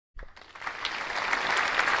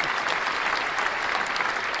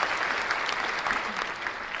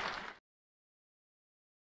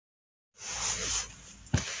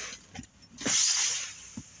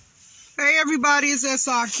everybody? It's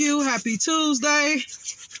SRQ. Happy Tuesday.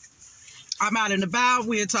 I'm out and about.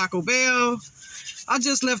 We're at Taco Bell. I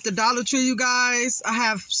just left the Dollar Tree, you guys. I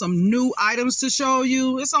have some new items to show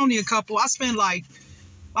you. It's only a couple. I spent like,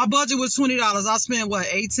 my budget was $20. I spent what,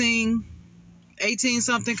 18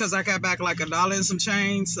 something, because I got back like $1 and some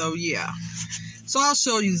change. So yeah. So I'll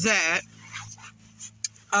show you that.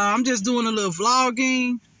 I'm just doing a little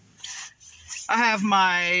vlogging. I have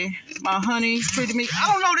my honey treating me.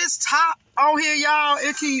 I don't know, this top on here, y'all,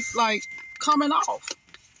 it keeps like coming off.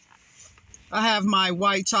 I have my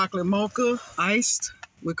white chocolate mocha iced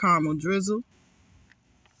with caramel drizzle.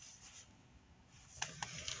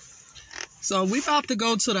 So we about to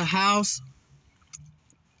go to the house,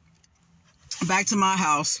 back to my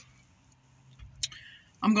house.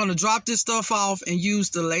 I'm gonna drop this stuff off and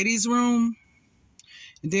use the ladies' room.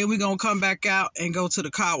 And then we're gonna come back out and go to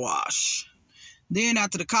the car wash. Then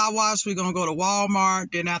after the car wash, we're going to go to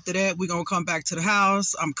Walmart. Then after that, we're going to come back to the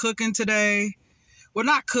house. I'm cooking today. Well,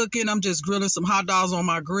 not cooking. I'm just grilling some hot dogs on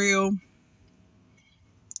my grill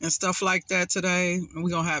and stuff like that today. And we're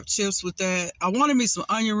going to have chips with that. I wanted me some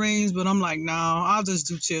onion rings, but I'm like, no, I'll just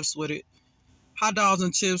do chips with it. Hot dogs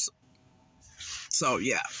and chips. So,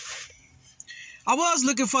 yeah. I was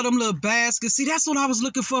looking for them little baskets. See, that's what I was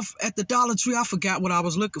looking for at the Dollar Tree. I forgot what I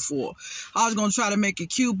was looking for. I was going to try to make it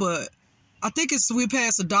cute, but I think we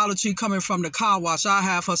passed the Dollar Tree coming from the car wash. I'll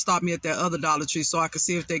have her stop me at that other Dollar Tree so I can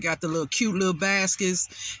see if they got the little cute little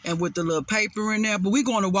baskets and with the little paper in there. But we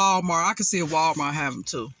going to Walmart. I can see if Walmart have them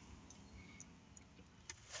too.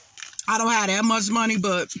 I don't have that much money,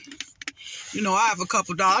 but, you know, I have a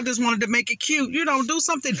couple dollars. I just wanted to make it cute. You know, do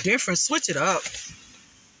something different. Switch it up.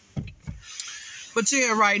 But,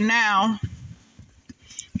 yeah, right now,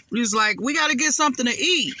 it's like, we got to get something to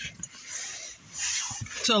eat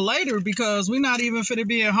till later, because we're not even finna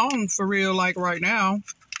be at home for real like right now.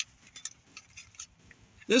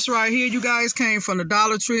 This right here, you guys, came from the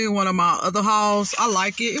Dollar Tree in one of my other hauls. I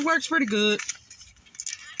like it. It works pretty good.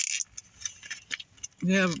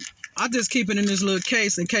 Yeah, I just keep it in this little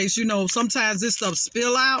case in case, you know, sometimes this stuff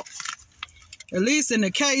spill out. At least in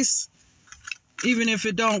the case, even if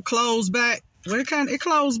it don't close back, well, it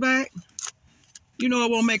closed back, you know,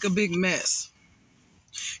 it won't make a big mess.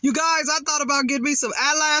 You guys, I thought about getting me some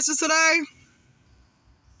eyelashes today.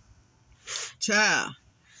 Child.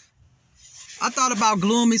 I thought about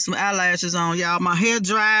gluing me some eyelashes on, y'all. My hair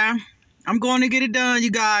dry. I'm going to get it done, you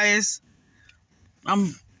guys.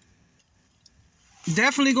 I'm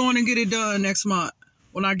definitely going to get it done next month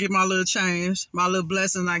when I get my little change, my little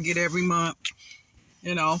blessing I get every month.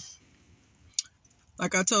 You know.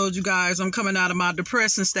 Like I told you guys, I'm coming out of my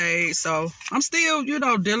depressing stage. So I'm still, you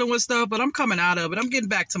know, dealing with stuff, but I'm coming out of it. I'm getting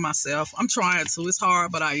back to myself. I'm trying to. It's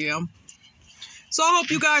hard, but I am. So I hope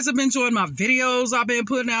you guys have been enjoying my videos I've been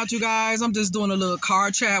putting out, you guys. I'm just doing a little car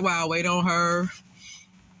chat while I wait on her.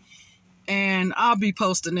 And I'll be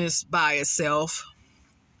posting this by itself.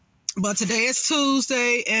 But today is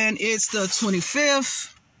Tuesday, and it's the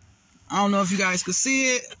 25th. I don't know if you guys could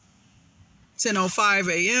see it. 10:05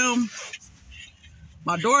 a.m.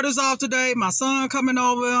 My daughter's off today. My son coming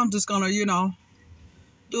over. I'm just going to, you know,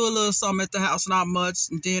 do a little something at the house. Not much.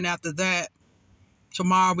 And then after that,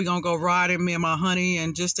 tomorrow we're going to go riding, me and my honey,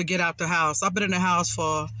 and just to get out the house. I've been in the house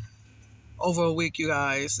for over a week, you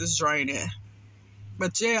guys. It's draining.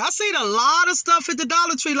 But, yeah, I seen a lot of stuff at the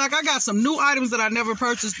Dollar Tree. Like, I got some new items that I never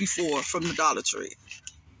purchased before from the Dollar Tree.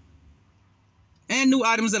 And new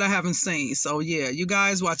items that I haven't seen. So, yeah, you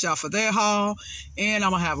guys watch out for that haul. And I'm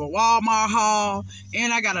going to have a Walmart haul.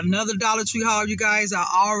 And I got another Dollar Tree haul, you guys. I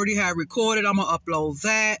already have recorded. I'm going to upload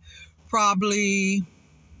that probably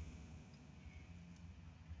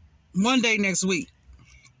one day next week.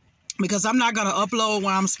 Because I'm not going to upload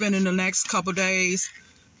when I'm spending the next couple days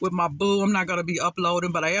with my boo. I'm not going to be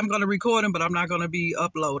uploading. But I am going to record them. But I'm not going to be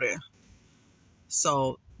uploading.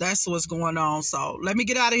 So that's what's going on. So let me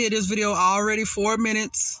get out of here. This video already 4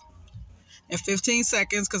 minutes and 15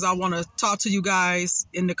 seconds because I want to talk to you guys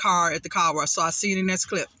in the car at the car wash. So I'll see you in the next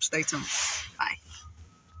clip. Stay tuned. Bye.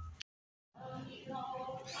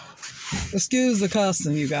 Excuse the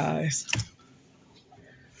cussing, you guys.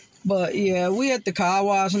 But yeah, we at the car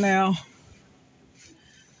wash now.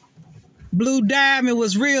 Blue Diamond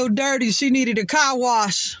was real dirty. She needed a car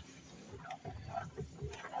wash.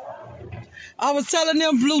 I was telling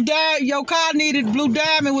them Blue Diamond, your car needed Blue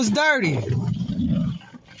Diamond was dirty.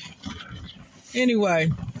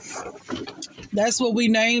 Anyway, that's what we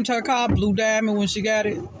named her car, Blue Diamond, when she got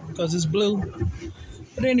it, because it's blue.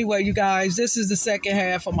 But anyway, you guys, this is the second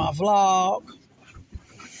half of my vlog.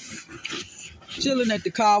 Chilling at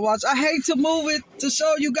the car wash. I hate to move it to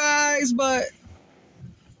show you guys, but,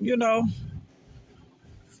 you know,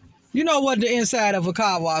 You know what the inside of a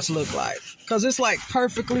car wash look like? Because it's like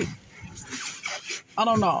perfectly, I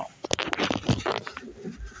don't know.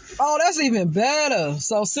 Oh, that's even better.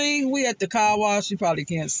 So see, we at the car wash. You probably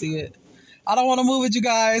can't see it. I don't want to move it, you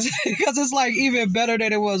guys, because it's like even better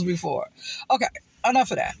than it was before. Okay,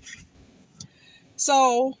 enough of that.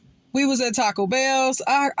 So we was at Taco Bell's.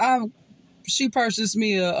 She purchased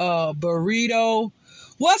me a burrito.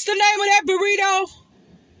 What's the name of that burrito?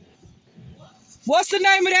 What's the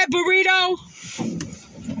name of that burrito?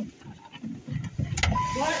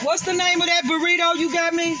 What's the name of that burrito you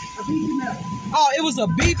got me? A beefy milk. Oh, it was a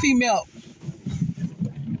beefy milk.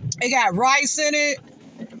 It got rice in it.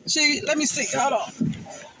 Let me see. Hold on.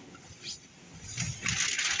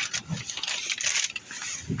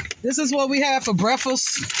 This is what we have for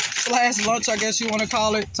breakfast / lunch, I guess you want to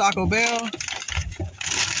call it, Taco Bell.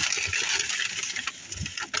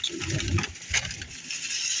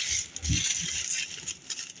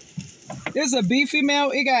 This is a beefy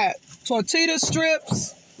meal. It got tortilla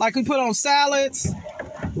strips, like we put on salads,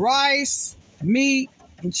 rice, meat,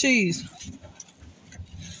 and cheese.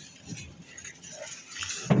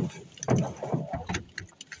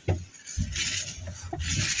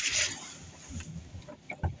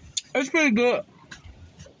 It's pretty good.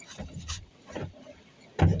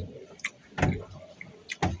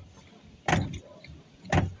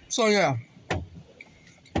 So yeah.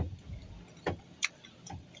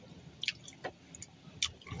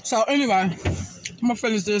 So anyway, I'm gonna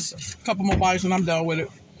finish this couple more bites and I'm done with it.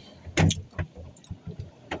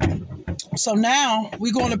 So now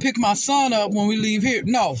we're going to pick my son up when we leave here.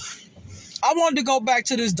 No, I wanted to go back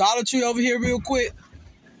to this Dollar Tree over here real quick,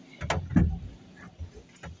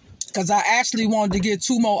 because I actually wanted to get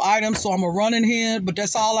 2 more items, so I'm going to run in here, but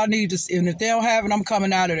that's all I need. And if they don't have it, I'm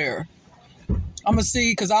coming out of there. I'm going to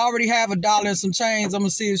see, because I already have $1 and some change. I'm going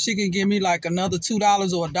to see if she can give me like another $2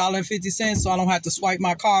 or $1.50 so I don't have to swipe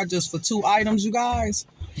my card just for 2 items, you guys,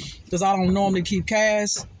 because I don't normally keep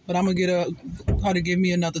cash. But I'm going to get her to give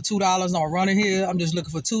me another $2. I'm running here. I'm just looking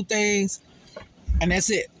for 2 things, and that's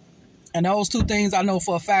it. And those 2 things I know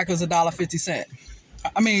for a fact is $1.50.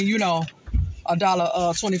 I mean, you know,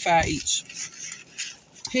 $1.25 each.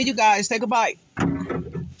 Here, you guys, take a bite.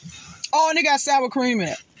 Oh, and they got sour cream in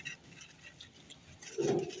it.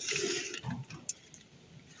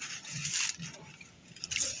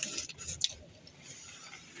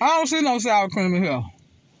 I don't see no sour cream in here.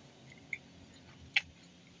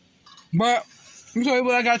 But let me tell you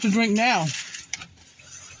what I got to drink now.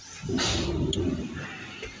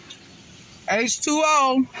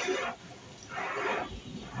 H2O.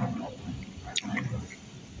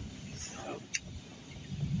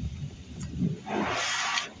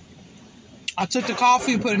 I took the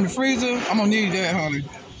coffee, put it in the freezer. I'm gonna need that, honey.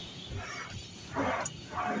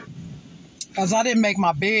 Because I didn't make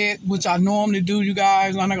my bed, which I normally do, you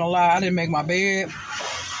guys. I'm not gonna lie, I didn't make my bed.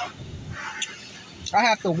 I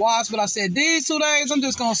have to wash, but I said these 2 days I'm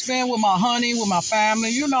just gonna spend with my honey, with my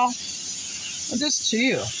family, you know, and just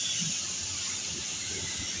chill.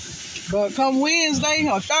 But come Wednesday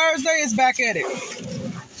or Thursday, it's back at it.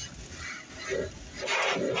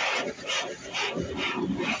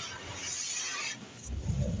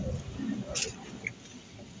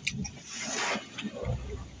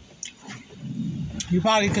 You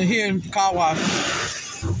probably can hear the car wash,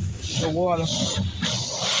 the water.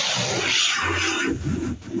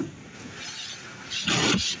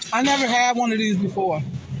 I never had one of these before.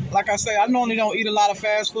 Like I say, I normally don't eat a lot of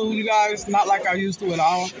fast food, you guys. Not like I used to at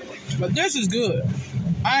all. But this is good.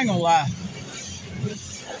 I ain't gonna lie.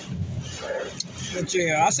 But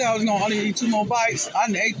yeah, I said I was gonna only eat 2 more bites. I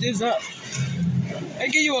done ate this up. They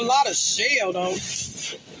give you a lot of shell, though.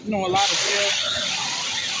 You know, a lot of shell.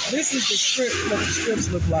 This is the strip, what the strips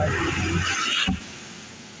look like.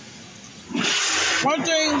 One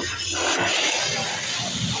thing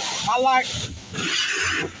I like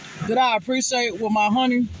that I appreciate with my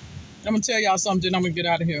honey, I'm gonna tell y'all something, I'm gonna get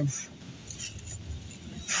out of here.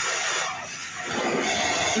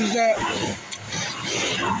 Is that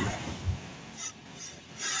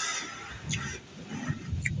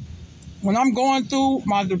when I'm going through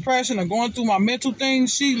my depression or going through my mental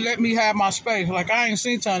things, she let me have my space. Like, I ain't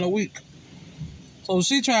seen her in a week. So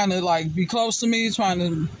she trying to like be close to me,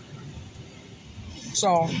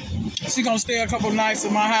 so she gonna stay a couple nights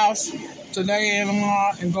in my house today and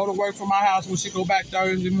tomorrow and go to work from my house when she go back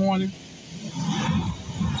Thursday morning.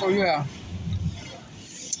 So yeah.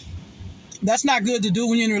 That's not good to do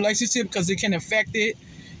when you're in a relationship because it can affect it.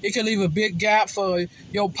 It can leave a big gap for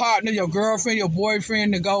your partner, your girlfriend, your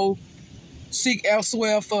boyfriend to go seek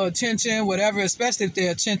elsewhere for attention, whatever, especially if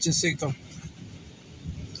they're attention seeker.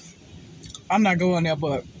 I'm not going there,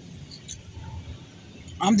 but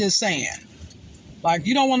I'm just saying. Like,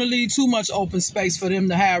 you don't want to leave too much open space for them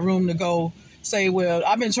to have room to go say, well,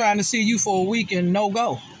 I've been trying to see you for a week and no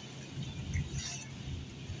go.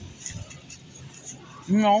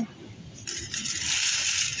 You know?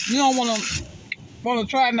 You don't want to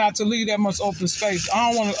try not to leave that much open space.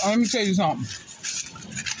 I don't want to, let me tell you something.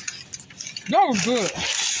 That was good.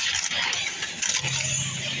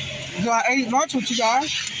 So I ate lunch with you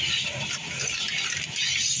guys.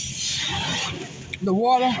 The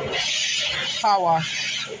water, car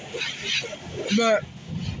wash. But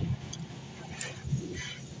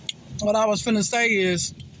what I was finna say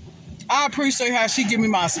is, I appreciate how she give me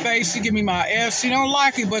my space, she give me my air. She don't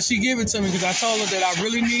like it, but she give it to me because I told her that I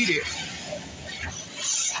really need it.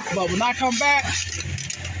 But when I come back,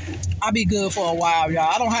 I'll be good for a while,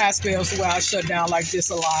 y'all. I don't have spells where I shut down like this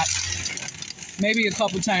a lot. Maybe a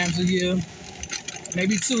couple times a year,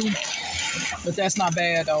 maybe 2. But that's not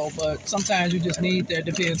bad though. But sometimes you just need that.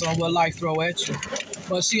 Depends on what life throw at you.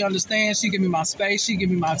 But she understands. She give me my space. She give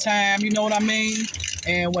me my time. You know what I mean?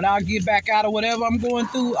 And when I get back out of whatever I'm going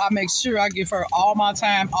through, I make sure I give her all my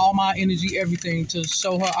time, all my energy, everything to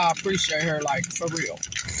show her I appreciate her, like, for real.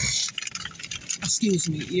 Excuse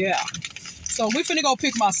me. Yeah. So we finna go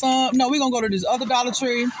pick my son. No, we're gonna go to this other Dollar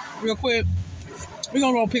Tree real quick. We're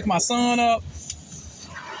gonna go pick my son up.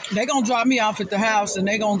 They gonna drop me off at the house and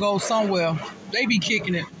they gonna go somewhere. They be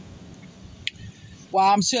kicking it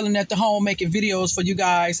while I'm chilling at the home making videos for you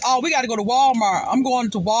guys. Oh, we gotta go to Walmart. I'm going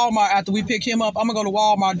to Walmart after we pick him up. I'm gonna go to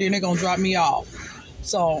Walmart, then they're gonna drop me off.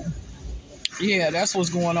 So, yeah, that's what's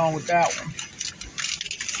going on with that one.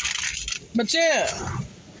 But yeah,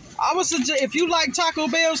 I would suggest, if you like Taco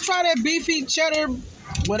Bells, try that beefy cheddar,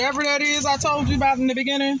 whatever that is I told you about in the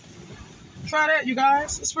beginning. Try that, you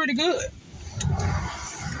guys. It's pretty good.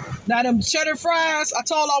 Now, them cheddar fries, I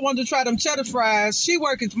told her I wanted to try them cheddar fries.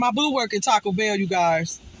 My boo work at Taco Bell, you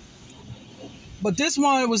guys. But this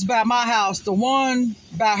one was by my house. The one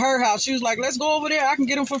by her house, she was like, let's go over there. I can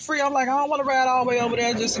get them for free. I'm like, I don't want to ride all the way over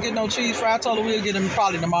there just to get no cheese fry. I told her we'll get them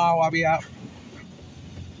probably tomorrow while I'll be out.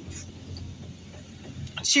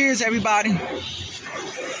 Cheers, everybody.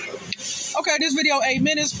 Okay, this video 8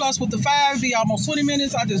 minutes plus with the 5 be almost 20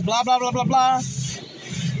 minutes. I just blah, blah, blah, blah, blah.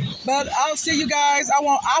 But I'll see you guys. I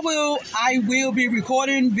will be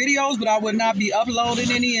recording videos, but I will not be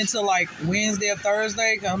uploading any until like Wednesday or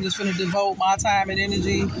Thursday. Cause I'm just gonna devote my time and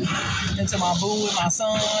energy into my boo and my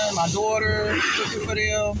son, my daughter, cooking for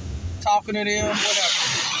them, talking to them,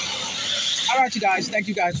 whatever. All right, you guys. Thank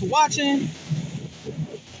you guys for watching.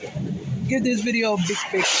 Give this video a big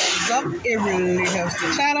thumbs up. It really helps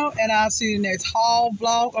the channel. And I'll see you next haul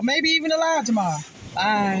vlog or maybe even a live tomorrow.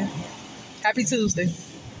 Bye. Happy Tuesday.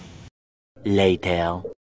 Later.